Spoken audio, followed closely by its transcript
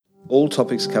All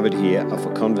topics covered here are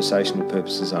for conversational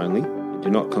purposes only and do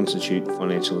not constitute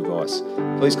financial advice.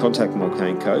 Please contact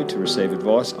Mulcahy & Co to receive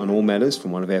advice on all matters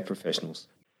from one of our professionals.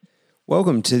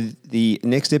 Welcome to the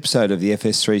next episode of the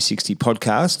FS360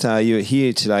 podcast. You're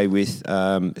here today with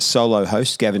solo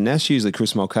host Gavin Nash. Usually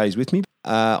Chris Mulcahy is with me.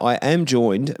 I am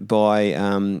joined by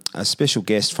a special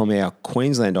guest from our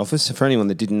Queensland office. For anyone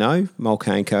that didn't know,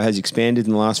 Mulcahy & Co has expanded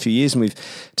in the last few years and we've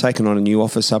taken on a new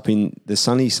office up in the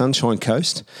sunny Sunshine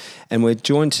Coast. And we're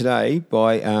joined today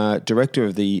by Director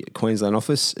of the Queensland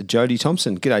office, Jodie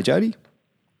Thompson. G'day, Jodie.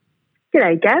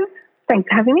 G'day, Gav. Thanks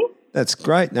for having me. That's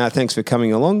great. No, thanks for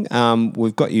coming along.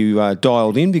 We've got you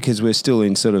dialed in because we're still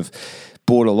in sort of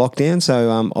border lockdown.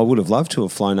 So I would have loved to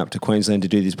have flown up to Queensland to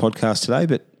do this podcast today,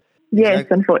 but yes,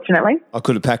 unfortunately. I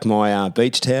could have packed my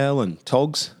beach towel and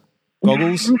togs,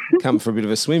 goggles, come for a bit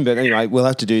of a swim. But anyway, we'll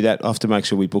have to do that. I'll have to make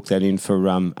sure we book that in for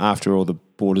after all the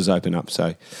borders open up.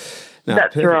 So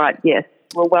that's perfect. Right, yes.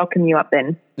 We'll welcome you up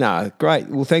then. No, great.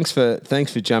 Well, thanks for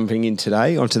jumping in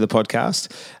today onto the podcast.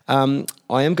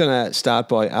 I am going to start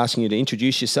by asking you to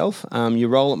introduce yourself, your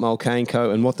role at Mulcahy &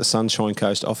 Co and what the Sunshine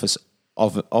Coast office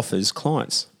offers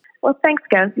clients. Well, thanks,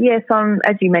 Gav. Yes,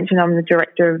 as you mentioned, I'm the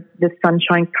Director of the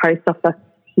Sunshine Coast office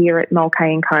here at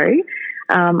Mulcahy & Co.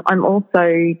 I'm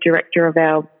also Director of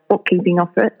our bookkeeping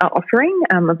offering,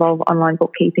 Evolve Online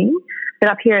Bookkeeping. But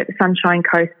up here at the Sunshine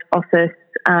Coast office,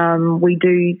 we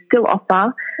do still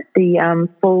offer the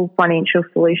full financial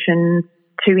solutions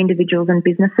to individuals and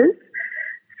businesses.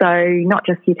 So not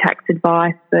just your tax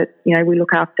advice, but, we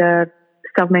look after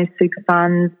self-managed super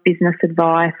funds, business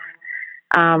advice,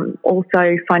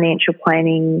 also financial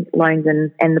planning, loans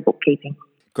and the bookkeeping.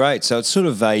 Great. So it's sort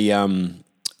of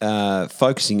a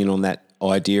focusing in on that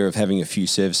idea of having a few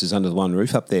services under the one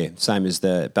roof up there, same as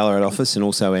the Ballarat office and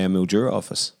also our Mildura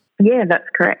office. Yeah, that's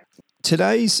correct.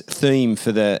 Today's theme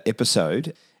for the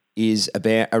episode is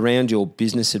around your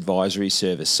business advisory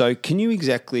service. So can you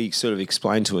exactly sort of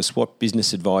explain to us what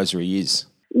business advisory is?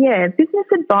 Yeah, business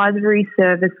advisory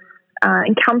service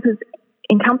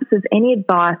encompasses any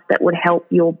advice that would help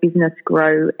your business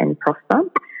grow and prosper.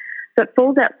 So it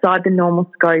falls outside the normal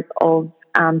scope of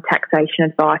taxation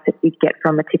advice that you'd get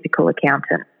from a typical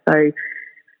accountant. So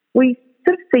we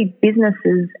sort of see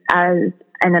businesses as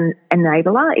an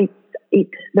enabler.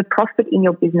 It's the profit in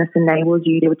your business enables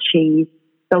you to achieve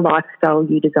the lifestyle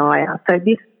you desire. So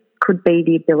this could be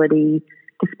the ability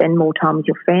to spend more time with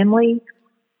your family.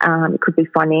 It could be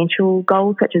financial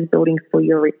goals such as building for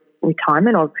your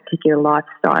retirement or a particular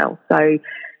lifestyle. So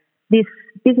this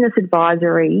business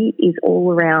advisory is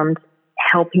all around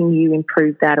helping you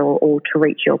improve that or to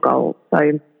reach your goals. So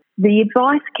the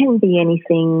advice can be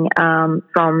anything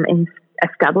from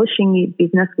establishing your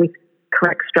business with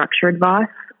correct structure advice,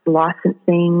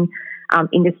 licensing,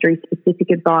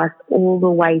 industry-specific advice, all the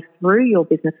way through your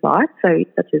business life, so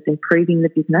such as improving the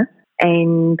business,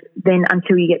 and then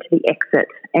until you get to the exit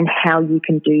and how you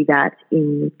can do that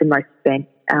in the most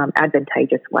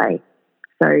advantageous way.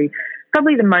 So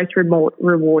probably the most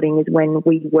rewarding is when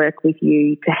we work with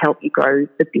you to help you grow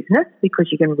the business because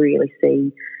you can really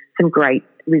see some great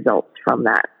results from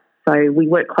that. So we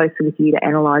work closely with you to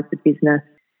analyse the business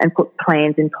and put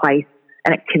plans in place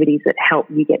and activities that help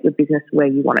you get your business where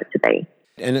you want it to be.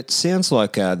 And it sounds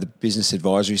like the business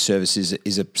advisory service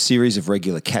is a series of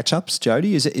regular catch-ups,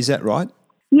 Jodie. Is that right?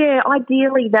 Yeah,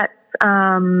 ideally that's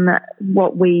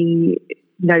what we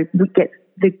get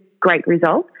the great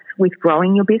results with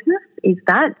growing your business is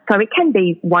that. So it can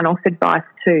be one-off advice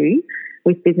too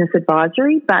with business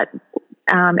advisory, but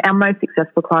our most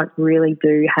successful clients really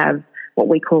do have what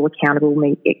we call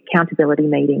accountability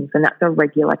meetings, and that's a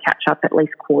regular catch-up at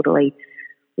least quarterly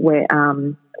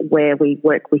where we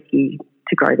work with you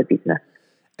to grow the business.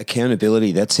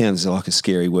 Accountability, that sounds like a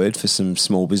scary word for some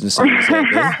small business owners out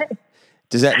there.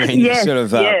 Does that mean you sort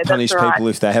of punish people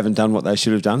if they haven't done what they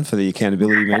should have done for the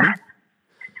accountability meeting?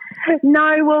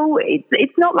 No, well,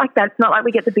 it's not like that. It's not like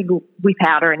we get the big whip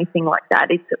out or anything like that.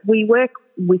 We work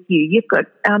with you. You've got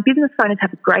business owners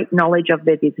have great knowledge of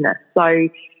their business. So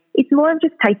it's more of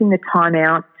just taking the time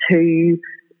out to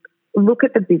look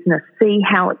at the business, see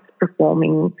how it's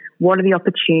performing, what are the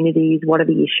opportunities, what are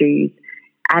the issues,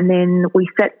 and then we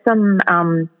set some,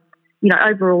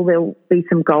 overall there'll be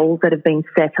some goals that have been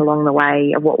set along the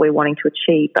way of what we're wanting to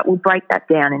achieve, but we'll break that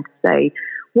down and say,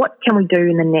 what can we do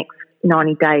in the next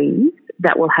 90 days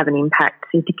that will have an impact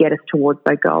to get us towards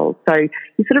those goals? So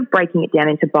you're sort of breaking it down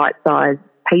into bite-sized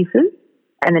pieces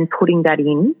and then putting that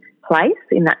in place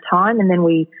in that time, and then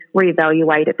we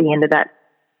reevaluate at the end of that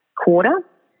quarter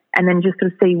and then just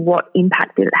sort of see what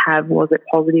impact did it have. Was it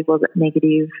positive? Was it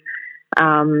negative?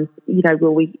 Do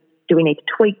we need to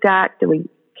tweak that?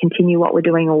 continue what we're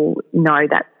doing, or no,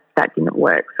 that didn't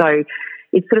work. So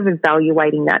it's sort of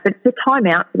evaluating that. But it's the time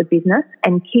out for the business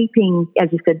and keeping, as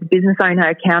you said, the business owner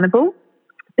accountable,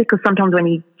 because sometimes when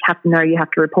you have to know you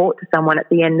have to report to someone at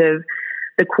the end of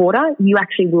the quarter, you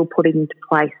actually will put it into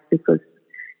place, because,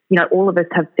 you know, all of us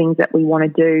have things that we want to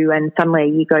do and suddenly a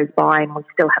year goes by and we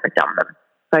still haven't done them.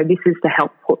 So this is to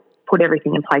help put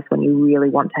everything in place when you really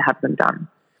want to have them done.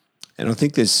 And I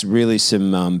think there's really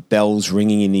some bells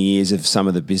ringing in the ears of some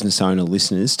of the business owner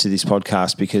listeners to this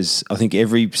podcast, because I think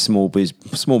every small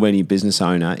medium business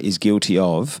owner is guilty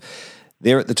of,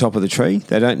 they're at the top of the tree.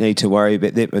 They don't need to worry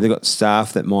about that. They've got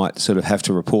staff that might sort of have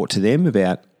to report to them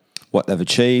about what they've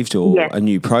achieved or a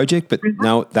new project, but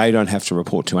no, they don't have to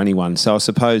report to anyone. So I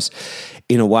suppose,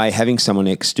 in a way, having someone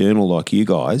external like you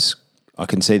guys, I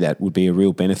can see that would be a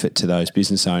real benefit to those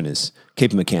business owners.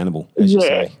 Keep them accountable, as you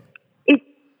say.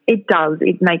 It does.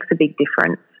 It makes a big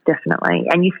difference, definitely.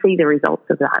 And you see the results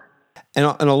of that. And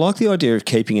I like the idea of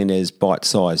keeping it as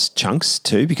bite-sized chunks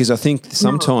too, because I think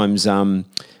sometimes, I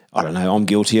don't know, I'm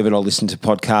guilty of it. I'll listen to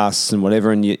podcasts and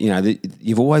whatever, and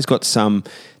you've always got some.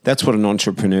 That's what an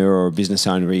entrepreneur or a business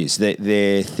owner is.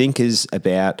 They're thinkers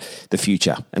about the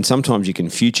future, and sometimes you can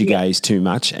future gaze too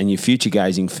much, and you're future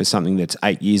gazing for something that's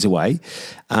 8 years away,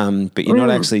 but you're not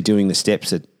actually doing the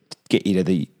steps that get you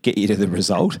to the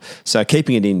result. So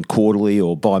keeping it in quarterly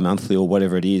or bi-monthly or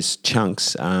whatever it is,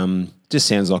 chunks, just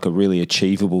sounds like a really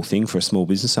achievable thing for a small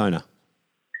business owner.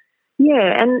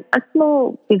 Yeah, and a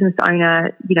small business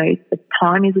owner, you know, the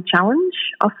time is a challenge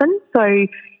often. So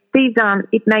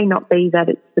it may not be that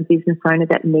it's the business owner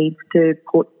that needs to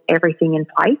put everything in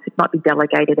place. It might be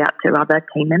delegated out to other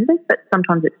team members, but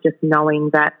sometimes it's just knowing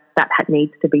that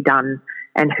needs to be done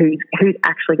and who's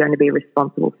actually going to be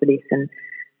responsible for this. And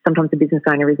sometimes the business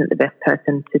owner isn't the best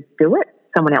person to do it.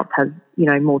 Someone else has, you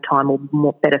know, more time or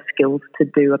more better skills to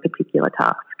do a particular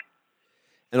task.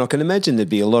 And I can imagine there'd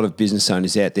be a lot of business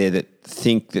owners out there that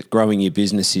think that growing your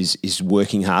business is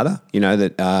working harder, you know,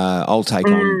 that I'll take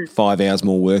on 5 hours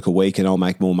more work a week and I'll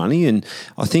make more money. And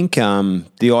I think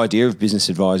the idea of business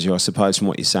advisor, I suppose, from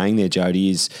what you're saying there, Jody,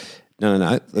 is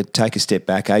no, take a step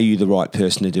back. Are you the right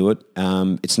person to do it?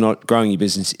 It's not, growing your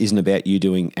business isn't about you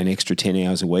doing an extra 10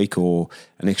 hours a week or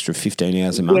an extra 15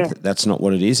 hours a month. Yeah. That's not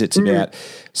what it is. It's about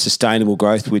sustainable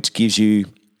growth, which gives you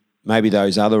maybe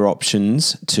those other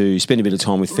options to spend a bit of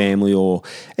time with family, or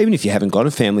even if you haven't got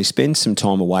a family, spend some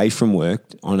time away from work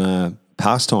on a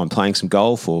pastime, playing some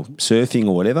golf or surfing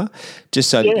or whatever, just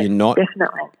so that you're not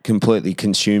completely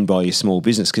consumed by your small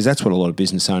business, because that's what a lot of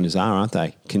business owners are, aren't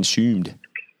they? Consumed.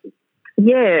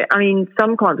 Yeah, I mean,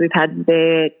 some clients we've had,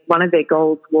 one of their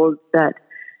goals was that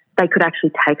they could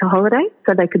actually take a holiday,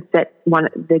 so they could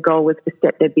their goal was to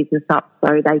set their business up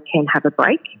so they can have a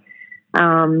break.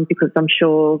 Because I'm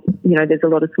sure, you know, there's a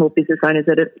lot of small business owners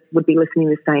that would be listening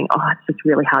to this saying, it's just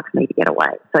really hard for me to get away.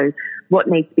 So what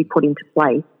needs to be put into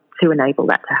place to enable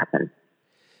that to happen?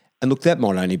 And look, that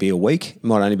might only be a week,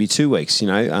 might only be 2 weeks, you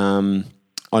know.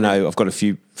 I know I've got a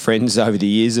few friends over the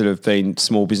years that have been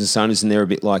small business owners, and they're a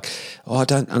bit like, I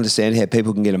don't understand how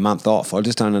people can get a month off. I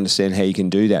just don't understand how you can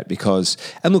do that, because,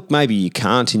 and look, maybe you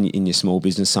can't in your small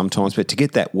business sometimes, but to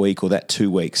get that week or that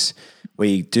 2 weeks where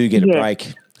you do get a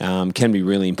break can be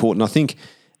really important. I think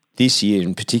this year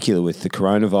in particular with the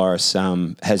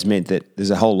coronavirus has meant that there's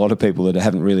a whole lot of people that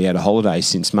haven't really had a holiday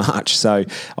since March. So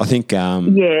I think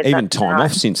even time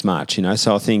off since March, you know.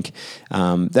 So I think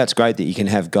that's great that you can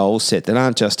have goals set that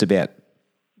aren't just about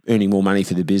earning more money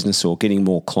for the business or getting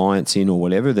more clients in or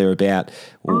whatever. They're about,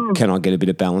 can I get a bit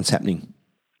of balance happening?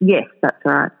 Yes, that's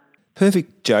right.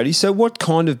 Perfect, Jody. So what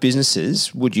kind of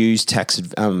businesses would use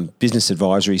business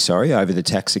advisory, over the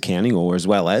tax accounting, or as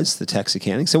well as the tax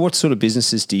accounting? So what sort of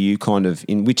businesses do you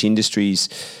in which industries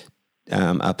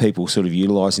are people sort of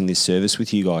utilising this service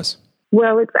with you guys?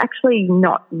 Well, it's actually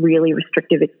not really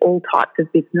restrictive. It's all types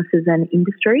of businesses and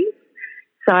industries.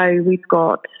 So we've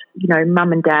got, you know,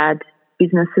 mum and dad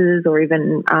businesses, or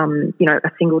even, you know,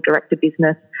 a single director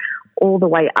business, all the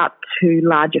way up to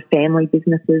larger family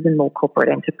businesses and more corporate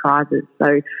enterprises.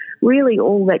 So really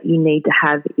all that you need to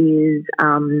have is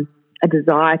a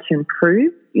desire to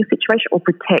improve your situation or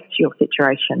protect your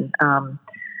situation.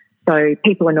 So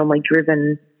people are normally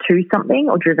driven to something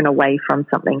or driven away from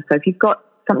something. So if you've got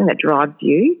something that drives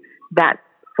you, that,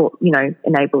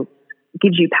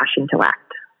 gives you passion to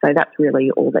act. So that's really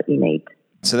all that you need.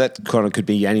 So that kind of could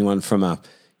be anyone from a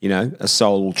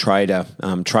sole trader,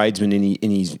 tradesman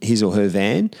in his or her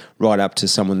van, right up to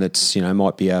someone that's, you know,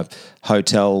 might be a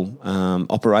hotel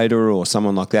operator or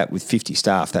someone like that with 50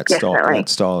 staff, that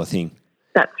style of thing.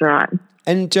 That's right.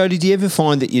 And Jody, do you ever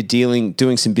find that you're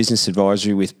doing some business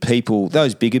advisory with people,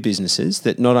 those bigger businesses,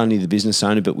 that not only the business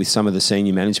owner but with some of the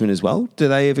senior management as well? Do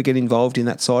they ever get involved in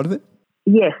that side of it?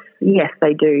 Yes,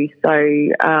 they do. So,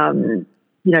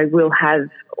 we'll have,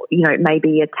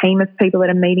 maybe a team of people that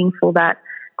are meeting for that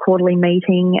quarterly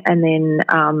meeting, and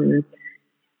then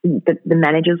the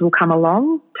managers will come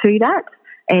along to that.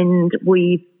 And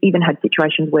we've even had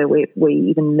situations where we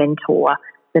even mentor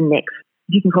the next,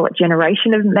 you can call it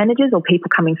generation of managers or people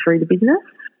coming through the business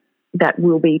that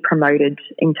will be promoted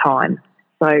in time.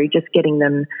 So just getting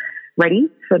them ready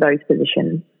for those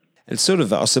positions. It's sort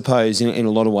of, I suppose, in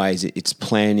a lot of ways, it's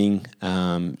planning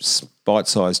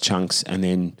bite-sized chunks and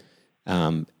then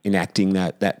enacting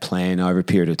that plan over a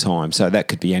period of time. So that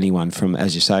could be anyone from,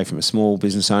 as you say, from a small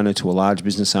business owner to a large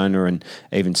business owner, and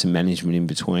even some management in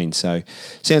between. So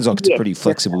sounds like it's a pretty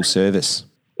flexible service.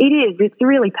 It is. It's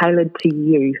really tailored to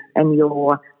you and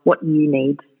what you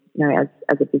need, as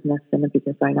a business and a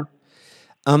business owner.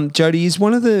 Jody, is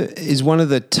one of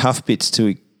the tough bits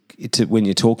to when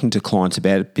you're talking to clients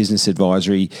about business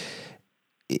advisory,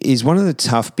 is one of the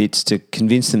tough bits to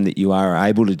convince them that you are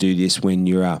able to do this when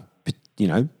you're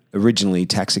originally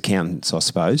tax accountants, I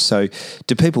suppose. So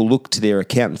do people look to their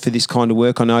accountant for this kind of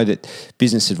work? I know that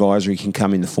business advisory can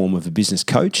come in the form of a business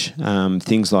coach,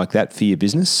 things like that for your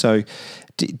business. So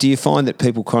do you find that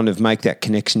people kind of make that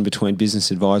connection between business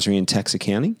advisory and tax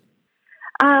accounting?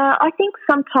 I think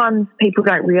sometimes people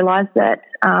don't realise that,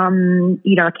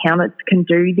 accountants can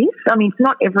do this. I mean, it's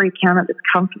not every accountant that's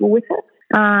comfortable with it,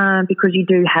 because you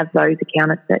do have those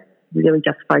accountants that really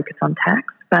just focus on tax.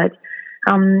 But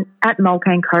at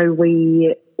Mulcahy & Co,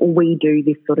 we do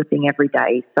this sort of thing every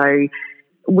day. So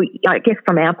I guess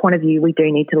from our point of view, we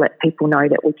do need to let people know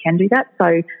that we can do that.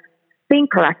 So being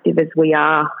proactive as we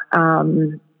are,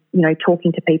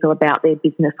 talking to people about their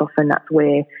business, often that's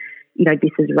where,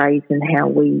 this is raised and how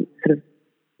we sort of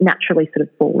naturally sort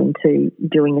of fall into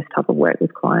doing this type of work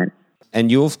with clients.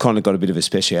 And you've kind of got a bit of a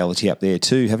speciality up there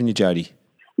too, haven't you, Jody?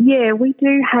 Yeah, we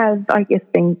do have, I guess,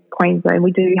 in Queensland,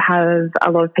 we do have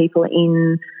a lot of people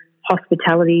in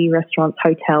hospitality, restaurants,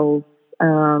 hotels,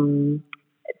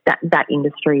 that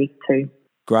industry too.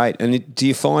 Great. And do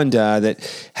you find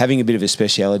that having a bit of a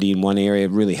speciality in one area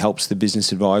really helps the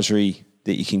business advisory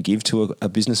that you can give to a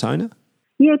business owner?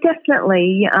 Yeah,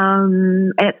 definitely.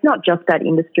 And it's not just that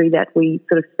industry that we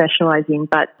sort of specialise in,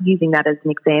 but using that as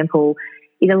an example,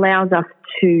 it allows us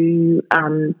to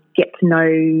get to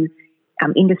know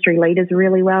industry leaders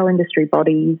really well, industry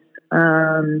bodies,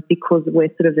 because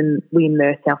we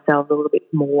immerse ourselves a little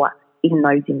bit more in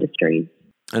those industries.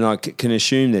 And I can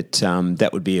assume that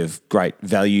that would be of great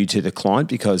value to the client,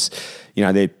 because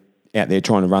they're out there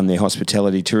trying to run their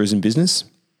hospitality tourism business,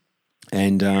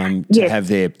 and to have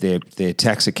their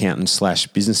tax accountant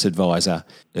 / business advisor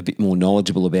a bit more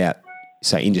knowledgeable about,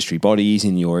 say, industry bodies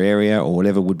in your area or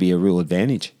whatever would be a real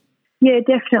advantage. Yeah,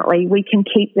 definitely. We can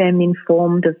keep them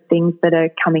informed of things that are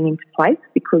coming into place,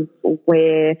 because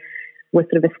we're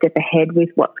sort of a step ahead with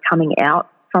what's coming out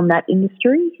from that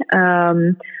industry.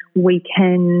 We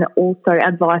can also,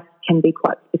 advice can be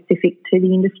quite specific to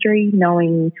the industry,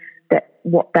 knowing that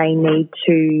what they need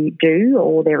to do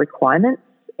or their requirements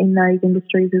in those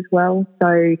industries as well. So,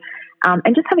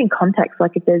 and just having contacts,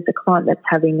 like if there's a client that's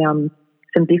having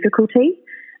some difficulty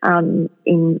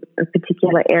in a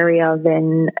particular area,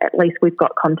 then at least we've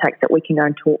got contacts that we can go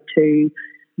and talk to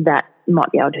that might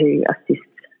be able to assist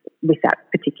with that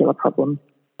particular problem.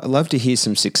 I'd love to hear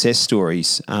some success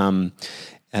stories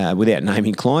without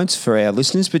naming clients for our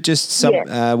listeners, but just some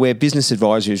where business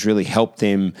advisory has really helped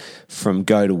them from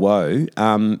go to woe,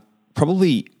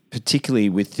 probably particularly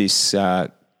with this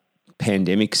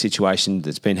pandemic situation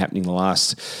that's been happening the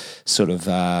last sort of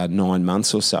 9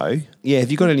 months or so. Yeah, have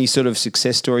you got any sort of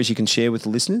success stories you can share with the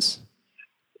listeners?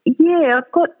 Yeah,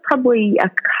 I've got probably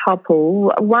a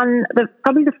couple.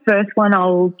 Probably the first one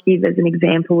I'll give as an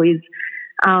example is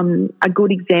a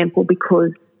good example,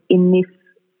 because in this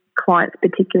client's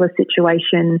particular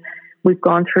situation, we've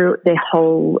gone through their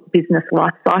whole business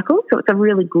life cycle. So it's a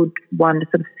really good one to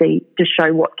sort of see, to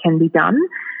show what can be done.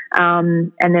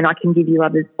 And then I can give you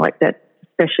others like that,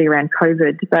 especially around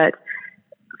COVID. But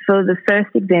for the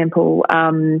first example,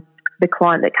 the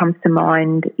client that comes to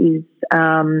mind is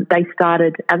they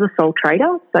started as a sole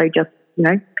trader, so just,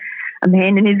 a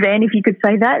man in his van, if you could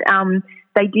say that.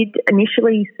 They did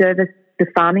initially service the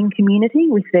farming community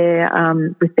with their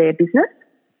business.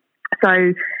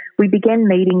 So we began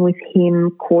meeting with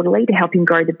him quarterly to help him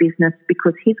grow the business,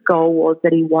 because his goal was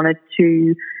that he wanted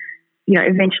to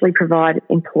eventually provide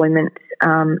employment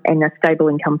and a stable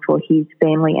income for his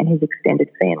family and his extended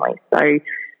family. So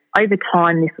over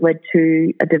time, this led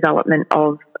to a development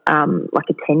of like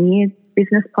a 10-year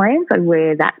business plan, so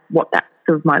what that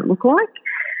sort of might look like.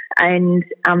 And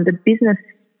the business,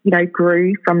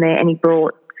 grew from there, and he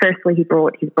brought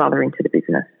his brother into the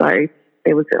business. So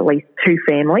there was at least two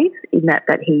families in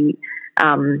that he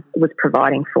was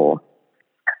providing for.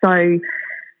 So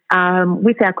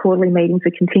with our quarterly meetings,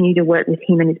 we continue to work with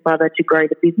him and his brother to grow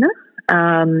the business.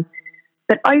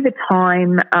 But over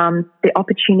time, the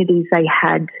opportunities they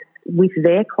had with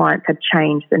their clients had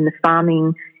changed, and the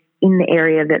farming in the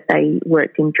area that they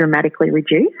worked in dramatically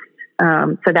reduced.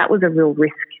 So that was a real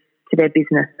risk to their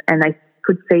business, and they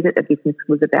could see that the business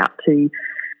was about to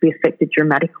be affected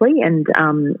dramatically and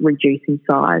reduce in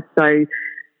size. So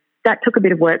that took a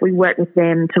bit of work. We worked with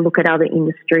them to look at other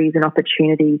industries and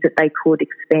opportunities that they could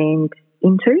expand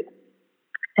into.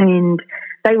 And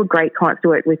they were great clients to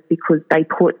work with because they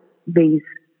put these,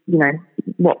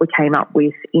 what we came up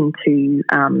with into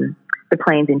the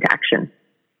plans into action.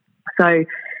 So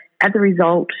as a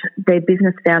result, their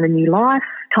business found a new life.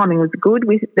 Timing was good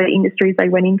with the industries they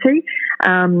went into.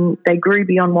 They grew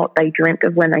beyond what they dreamt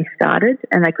of when they started,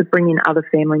 and they could bring in other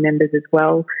family members as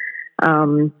well.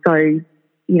 So,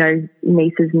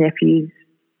 nieces, nephews,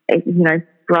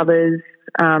 brothers,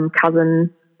 cousins,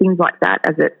 things like that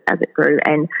as it grew.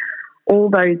 And all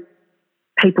those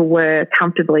people were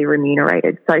comfortably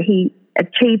remunerated. So he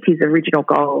achieved his original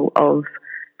goal of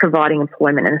providing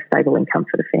employment and a stable income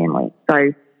for the family.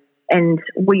 So, and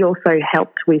we also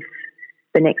helped with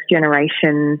the next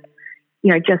generation,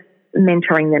 just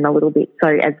mentoring them a little bit. So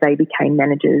as they became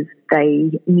managers,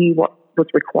 they knew what was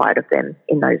required of them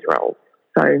in those roles.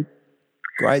 So,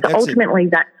 great. So ultimately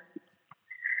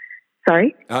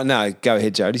sorry? Oh, no, go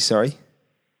ahead, Jody. Sorry.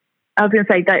 I was going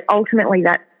to say that ultimately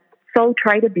that sole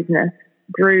trader business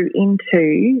grew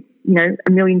into, $1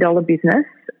 million business,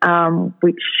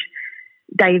 which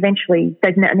they've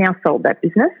now sold that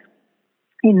business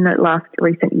in the last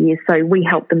recent years. So we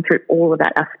helped them through all of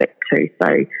that aspect too. So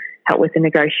help with the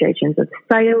negotiations of the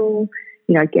sale,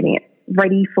 getting it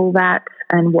ready for that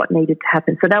and what needed to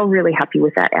happen. So they were really happy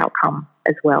with that outcome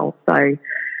as well. So,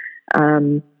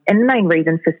 and the main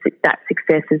reason for that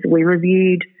success is we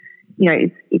reviewed,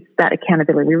 it's that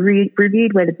accountability. We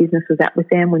reviewed where the business was at with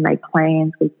them. We made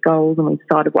plans with goals, and we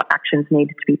decided what actions needed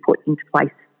to be put into place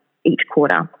each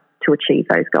quarter to achieve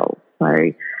those goals. So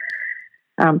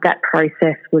that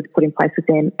process was put in place with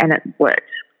them, and it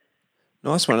worked.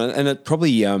 Nice one. And it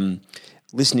probably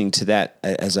listening to that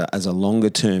as a longer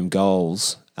term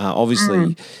goals,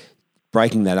 obviously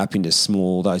breaking that up into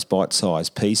those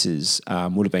bite-sized pieces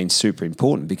would have been super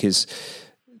important because,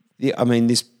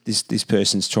 this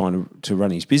person's trying to run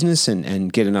his business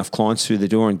and get enough clients through the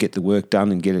door and get the work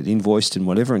done and get it invoiced and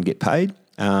whatever and get paid.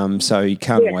 So he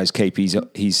can't always keep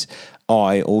his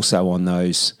eye also on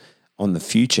the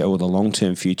future or the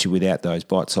long-term future without those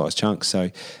bite-sized chunks.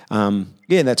 So,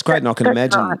 that's great. And I can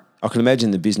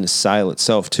imagine the business sale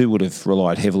itself too would have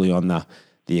relied heavily on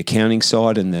the accounting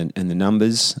side and the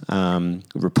numbers,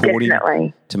 reporting.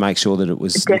 Definitely. To make sure that it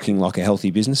was looking like a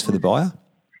healthy business for the buyer.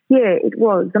 Yeah, it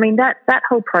was. That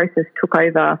whole process took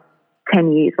over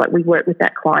 10 years. Like we worked with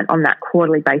that client on that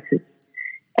quarterly basis.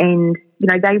 And,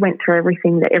 they went through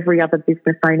everything that every other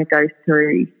business owner goes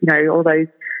through, all those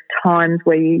times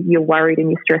where you're worried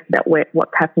and you're stressed about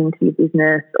what's happening to your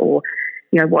business or,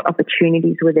 what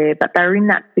opportunities were there. But they were in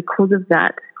that, because of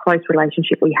that close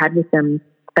relationship we had with them,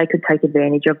 they could take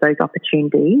advantage of those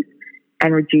opportunities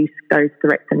and reduce those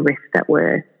threats and risks that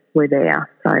were there.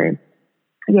 So,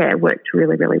 it worked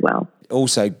really, really well.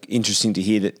 Also interesting to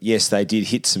hear that, yes, they did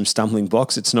hit some stumbling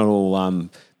blocks. It's not all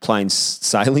plain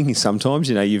sailing sometimes.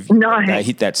 They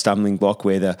hit that stumbling block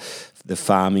where the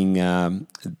farming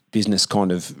business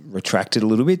kind of retracted a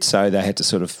little bit, so they had to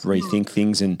sort of rethink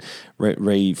things and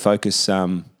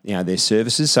refocus their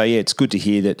services. So it's good to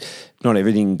hear that not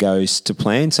everything goes to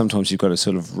plan. Sometimes you've got to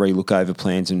sort of relook over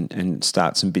plans and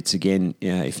start some bits again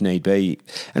if need be.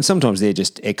 And sometimes they're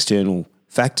just external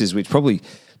factors, which probably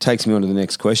takes me on to the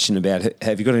next question about,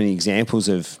 have you got any examples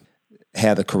of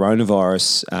how the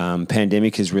coronavirus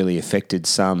pandemic has really affected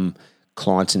some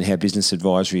clients and how business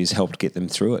advisory has helped get them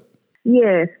through it?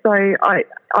 Yeah, so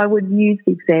I would use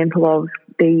the example of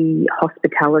the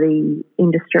hospitality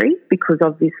industry because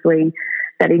obviously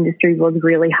that industry was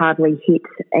really hardly hit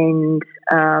and,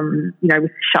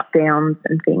 with shutdowns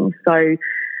and things. So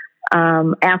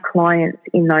our clients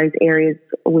in those areas,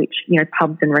 which,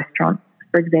 pubs and restaurants,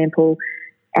 for example,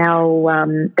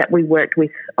 that we worked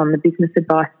with on the business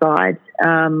advice side,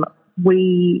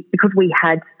 because we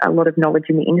had a lot of knowledge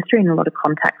in the industry and a lot of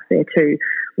contacts there too,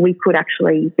 we could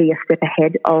actually be a step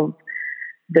ahead of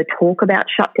the talk about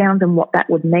shutdowns and what that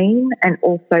would mean, and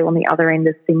also on the other end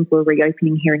as things were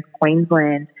reopening here in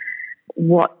Queensland,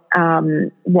 what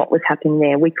was happening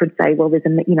there. We could say, well, there's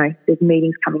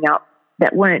meetings coming up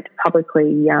that weren't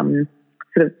publicly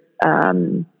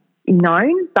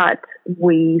known, but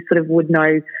we sort of would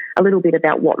know a little bit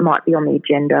about what might be on the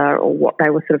agenda or what they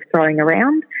were sort of throwing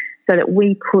around, so that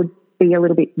we could be a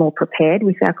little bit more prepared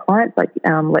with our clients, like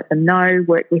let them know,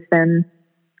 work with them.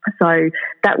 So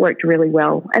that worked really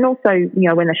well. And also,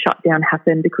 when the shutdown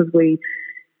happened, because we're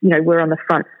on the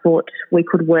front foot, we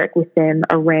could work with them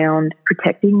around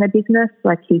protecting their business,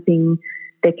 like keeping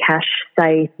their cash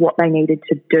safe, what they needed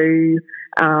to do,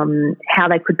 how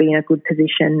they could be in a good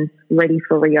position, ready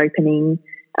for reopening.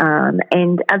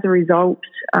 And as a result,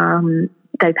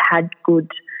 they've had good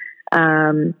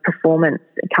performance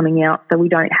coming out. So we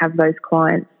don't have those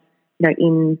clients,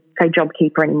 in, say,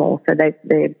 JobKeeper anymore. So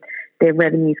their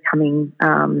revenue's coming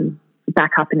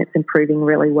back up and it's improving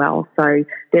really well. So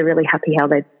they're really happy how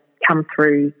they've come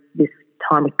through this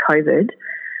time with COVID,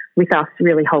 with us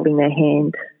really holding their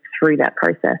hand through that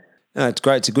process. No, it's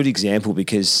great. It's a good example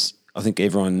because I think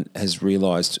everyone has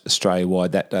realised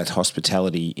Australia-wide that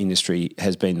hospitality industry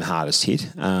has been the hardest hit,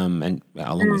 and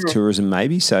along with tourism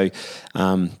maybe. So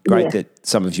great that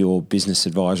some of your business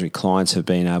advisory clients you've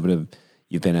been able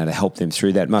to help them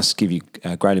through that. Must give you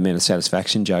a great amount of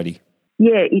satisfaction, Jody.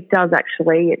 Yeah, it does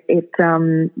actually. It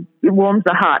warms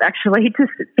the heart actually to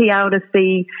be able to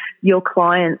see your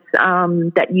clients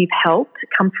that you've helped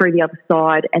come through the other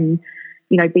side and,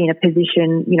 be in a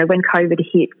position, when COVID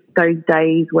hit, those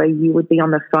days where you would be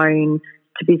on the phone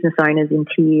to business owners in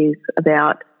tears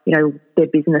about, their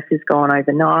business has gone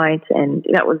overnight, and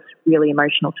that was really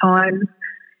emotional times,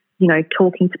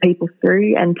 talking to people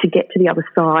through and to get to the other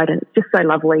side. And it's just so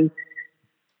lovely,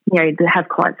 to have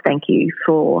clients thank you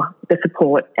for the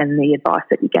support and the advice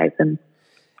that you gave them.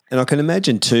 And I can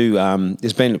imagine too,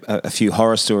 there's been a few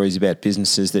horror stories about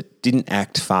businesses that didn't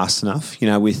act fast enough,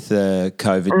 with the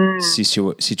COVID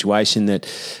situation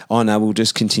that, oh no, we'll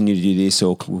just continue to do this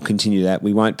or we'll continue that.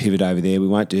 We won't pivot over there. We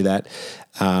won't do that.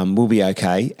 We'll be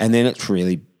okay. And then it's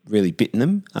really bitten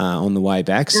them on the way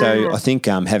back. So I think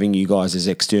having you guys as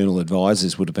external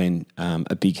advisors would have been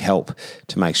a big help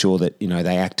to make sure that,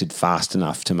 they acted fast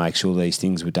enough to make sure these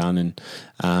things were done and,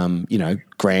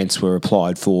 grants were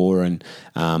applied for and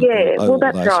all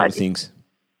that's those right. sort of things.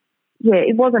 Yeah,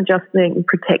 it wasn't just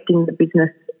protecting the business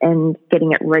and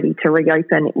getting it ready to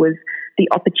reopen. It was the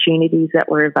opportunities that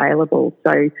were available.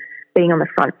 So being on the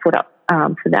front foot up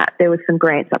for that, there were some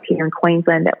grants up here in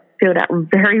Queensland that filled out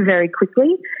very, very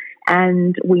quickly.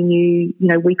 And we knew,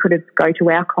 we could go to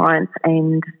our clients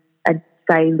and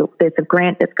say, look, there's a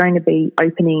grant that's going to be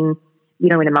opening,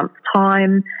 in a month's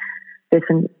time. There's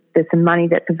some money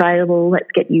that's available.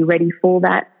 Let's get you ready for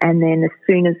that. And then as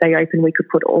soon as they open, we could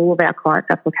put all of our clients'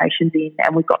 applications in,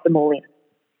 and we got them all in.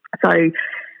 So,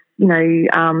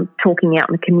 talking out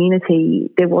in the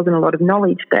community, there wasn't a lot of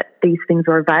knowledge that these things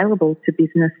were available to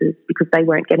businesses because they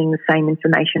weren't getting the same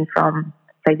information from,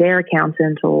 say, their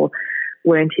accountant or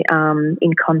weren't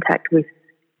in contact with,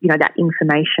 that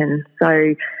information.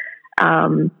 So,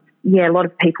 a lot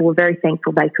of people were very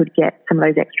thankful they could get some of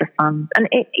those extra funds. And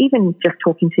even just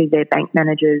talking to their bank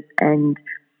managers and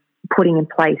putting in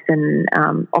place, and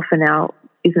often our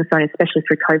business owners, especially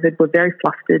through COVID, were very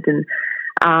flustered and,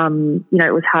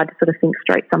 it was hard to sort of think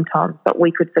straight sometimes, but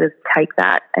we could sort of take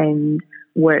that and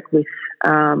work with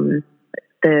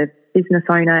the business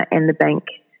owner and the bank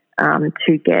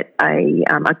to get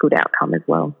a good outcome as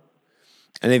well.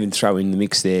 And even throw in the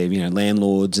mix there,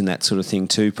 landlords and that sort of thing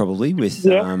too, probably with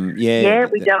we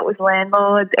dealt with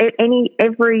landlords, any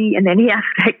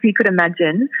aspect you could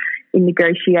imagine in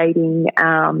negotiating.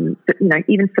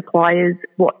 Even suppliers.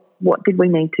 What did we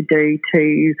need to do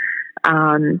to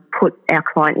put our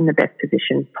client in the best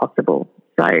position possible?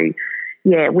 So,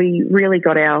 we really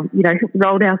got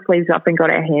rolled our sleeves up and got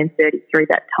our hands dirty through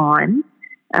that time.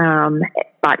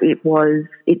 But it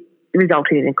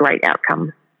resulted in a great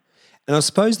outcome. And I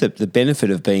suppose that the benefit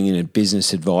of being in a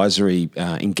business advisory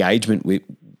engagement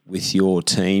with your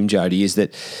team, Jody, is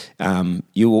that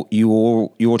your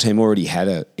team already had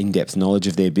an in-depth knowledge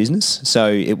of their business.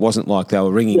 So it wasn't like they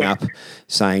were ringing up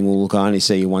saying, well, look, I only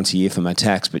see you once a year for my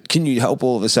tax, but can you help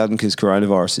all of a sudden because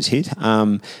coronavirus has hit?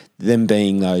 Them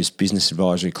being those business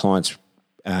advisory clients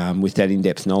with that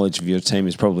in-depth knowledge of your team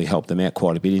has probably helped them out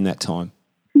quite a bit in that time.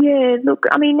 Yeah, look,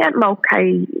 I mean, at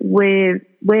Mulcahy, we're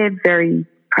very,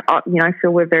 I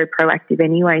feel we're very proactive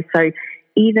anyway. So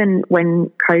even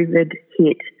when COVID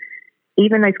hit,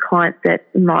 even those clients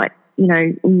that might,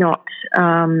 not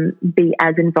be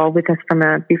as involved with us from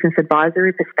a business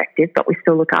advisory perspective, but we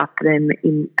still look after them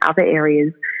in other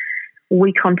areas.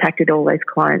 We contacted all those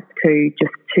clients to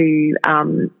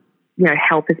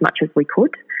help as much as we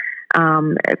could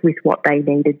with what they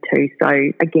needed to. So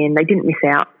again, they didn't miss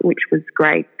out, which was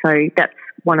great. So that's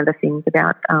one of the things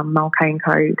about Mulcahy &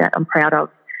 Co. that I'm proud of,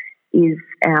 is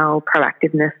our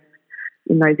proactiveness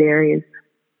in those areas.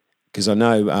 Because I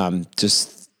know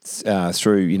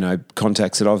through,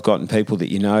 contacts that I've got and people that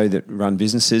that run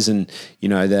businesses, and,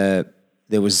 there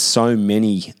was so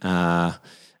many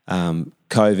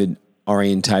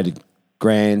COVID-orientated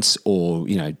grants, or,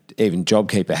 even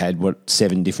JobKeeper had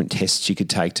 7 different tests you could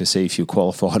take to see if you're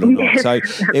qualified or not. Yes, So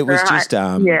it was right.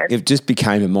 It just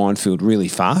became a minefield really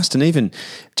fast, and even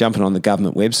jumping on the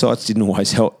government websites didn't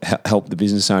always help the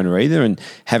business owner either. And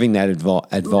having that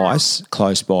advice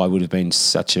close by would have been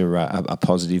such a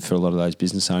positive for a lot of those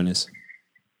business owners.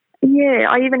 Yeah,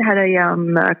 I even had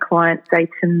a client say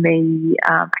to me,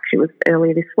 actually it was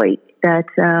earlier this week, that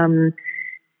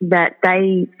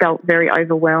they felt very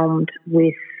overwhelmed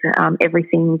with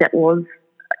everything that was,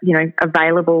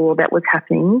 available or that was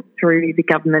happening through the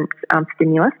government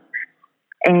stimulus.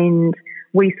 And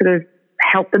we sort of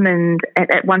helped them, and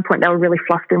at one point they were really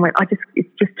flustered and went, it's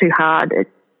just too hard.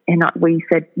 And we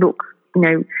said, look,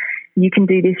 you can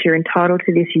do this, you're entitled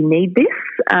to this, you need this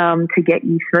to get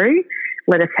you through.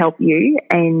 Let us help you.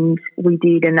 And we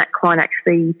did, and that client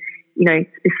actually,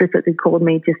 specifically called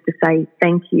me just to say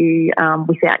thank you.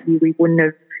 Without you, we wouldn't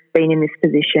have been in this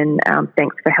position.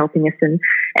 Thanks for helping us and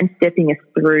stepping us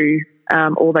through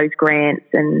all those grants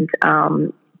and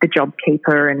the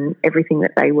JobKeeper and everything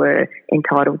that they were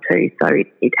entitled to. So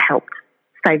it helped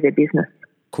save their business.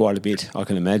 Quite a bit, I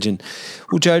can imagine.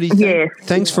 Well, Jody,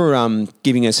 thanks for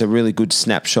giving us a really good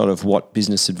snapshot of what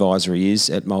business advisory is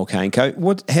at Mulcahy & Co.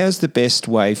 How's the best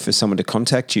way for someone to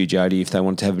contact you, Jody, if they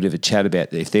want to have a bit of a chat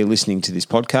about, if they're listening to this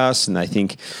podcast and they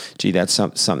think, gee, that's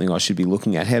something I should be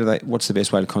looking at? What's the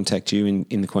best way to contact you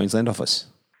in the Queensland office?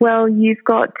 Well, you've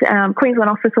got Queensland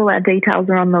office, all our details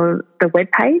are on the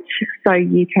webpage, so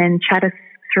you can chat us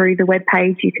through the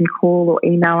webpage, you can call or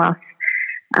email us.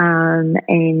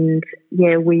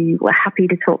 We were happy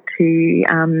to talk to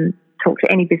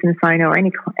any business owner or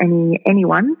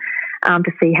anyone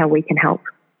to see how we can help.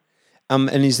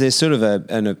 And is there sort of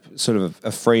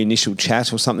a free initial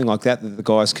chat or something like that the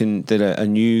guys that a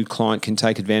new client can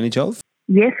take advantage of?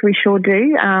 Yes, we sure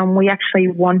do. We actually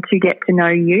want to get to know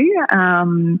you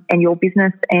and your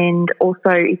business, and also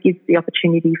it gives the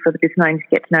opportunity for the business owner to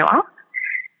get to know us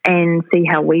and see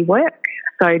how we work.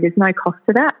 So there's no cost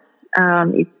to that.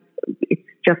 It's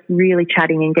just really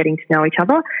chatting and getting to know each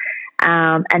other,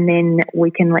 and then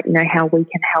we can let you know how we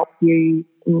can help you,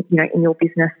 in your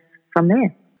business from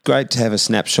there. Great to have a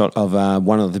snapshot of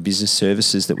one of the business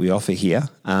services that we offer here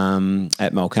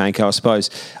at Mulcahy & Co. I suppose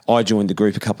I joined the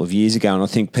group a couple of years ago, and I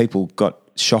think people got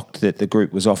shocked that the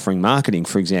group was offering marketing,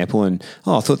 for example, and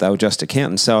I thought they were just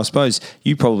accountants. So I suppose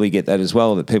you probably get that as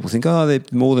well, that people think, they're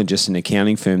more than just an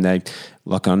accounting firm. I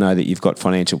know that you've got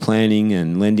financial planning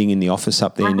and lending in the office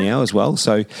up there now as well.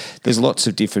 So there's lots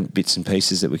of different bits and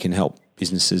pieces that we can help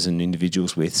businesses and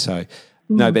individuals with. So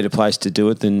no better place to do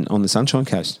it than on the Sunshine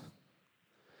Coast.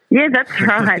 Yeah, that's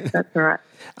right. That's right.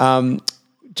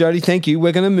 Jody, thank you.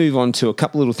 We're going to move on to a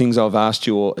couple little things I've asked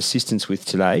your assistance with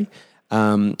today.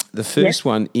 The first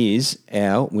one is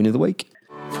our win of the week.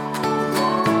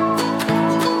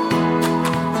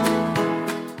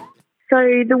 So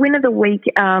the win of the week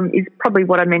is probably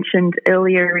what I mentioned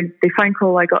earlier, is the phone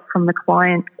call I got from the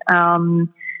client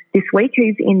this week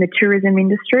who's in the tourism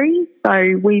industry.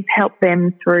 So we've helped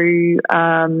them through,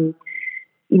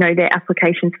 their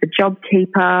applications for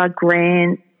JobKeeper,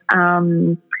 grants,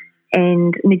 and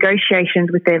negotiations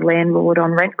with their landlord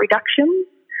on rent reductions.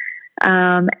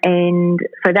 And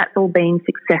so that's all been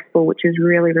successful, which is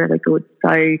really, really good.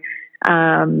 So,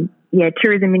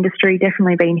 tourism industry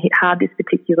definitely been hit hard. This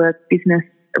particular business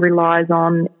relies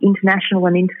on international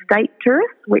and interstate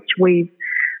tourists, which we've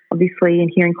obviously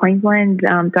here in Queensland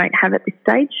don't have at this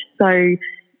stage. So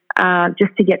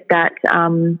just to get that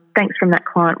thanks from that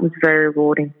client was very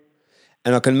rewarding.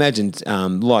 And I can imagine,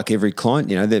 like every client,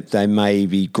 that they may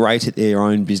be great at their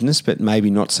own business, but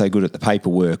maybe not so good at the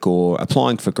paperwork or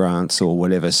applying for grants or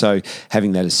whatever. So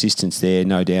having that assistance there,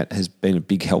 no doubt, has been a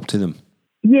big help to them.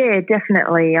 Yeah,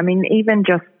 definitely. I mean, even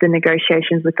just the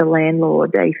negotiations with the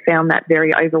landlord, they found that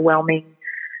very overwhelming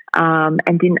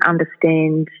and didn't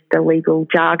understand the legal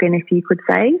jargon, if you could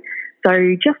say.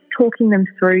 So just talking them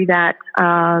through that,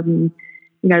 in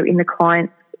the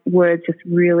client's words, just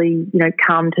really,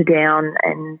 calmed her down,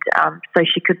 and so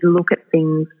she could look at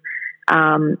things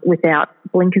without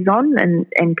blinkers on and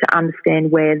to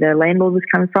understand where the landlord was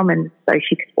coming from, and so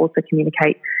she could also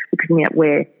communicate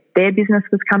where their business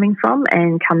was coming from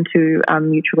and come to a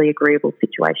mutually agreeable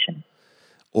situation.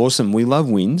 Awesome. We love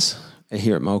wins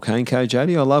here at Mulcahy & Co,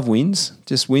 Jody. I love wins.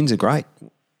 Just wins are great.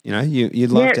 You know,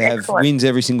 you'd love to have excellent. wins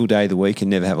every single day of the week and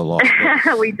never have a loss.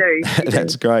 We do.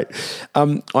 That's great.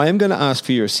 I am going to ask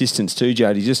for your assistance too,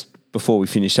 Jody, just before we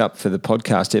finish up for the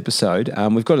podcast episode.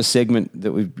 We've got a segment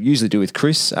that we usually do with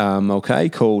Chris Mulcahy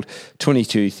called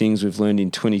 22 Things We've Learned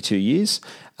in 22 Years.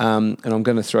 And I'm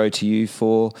going to throw to you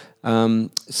for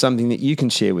something that you can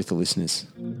share with the listeners.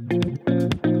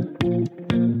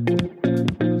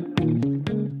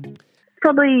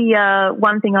 Probably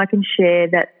one thing I can share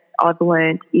that I've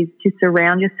learned is to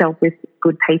surround yourself with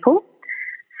good people.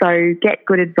 So get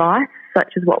good advice,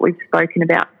 such as what we've spoken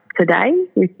about today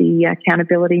with the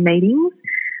accountability meetings,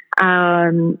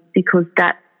 because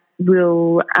that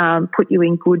will put you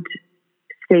in good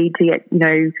stead to get,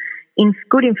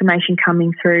 good information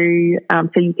coming through,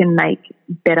 so you can make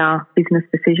better business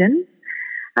decisions.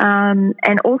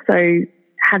 And also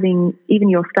having even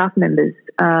your staff members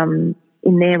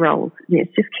in their roles. Yes,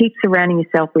 just keep surrounding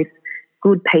yourself with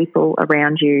good people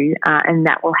around you, and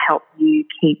that will help you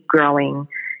keep growing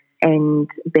and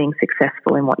being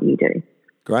successful in what you do.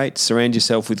 Great. Surround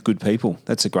yourself with good people.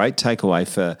 That's a great takeaway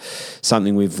for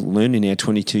something we've learned in our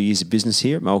 22 years of business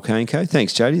here at Mulcahy & Co.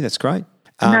 Thanks, Jody. That's great.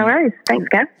 No worries. Thanks,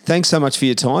 Gav. Thanks so much for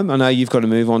your time. I know you've got to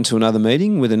move on to another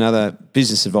meeting with another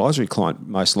business advisory client,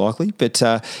 most likely. But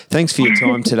thanks for your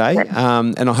time today.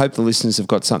 And I hope the listeners have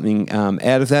got something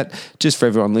out of that. Just for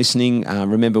everyone listening,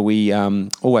 remember we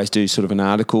always do sort of an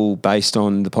article based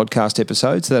on the podcast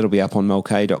episodes. So that'll be up on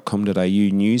mulcahy.com.au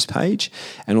news page.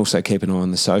 And also keep an eye on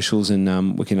the socials,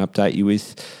 and we can update you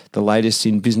with the latest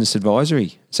in business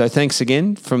advisory. So thanks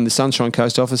again from the Sunshine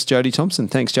Coast office, Jody Thompson.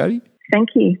 Thanks, Jody. Thank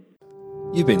you.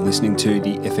 You've been listening to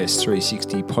the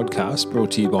FS360 podcast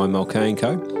brought to you by Mulcahy &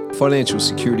 Co. Financial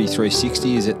Security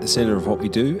 360 is at the centre of what we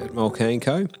do at Mulcahy &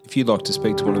 Co. If you'd like to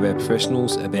speak to one of our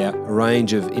professionals about a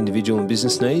range of individual and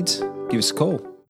business needs, give us a call.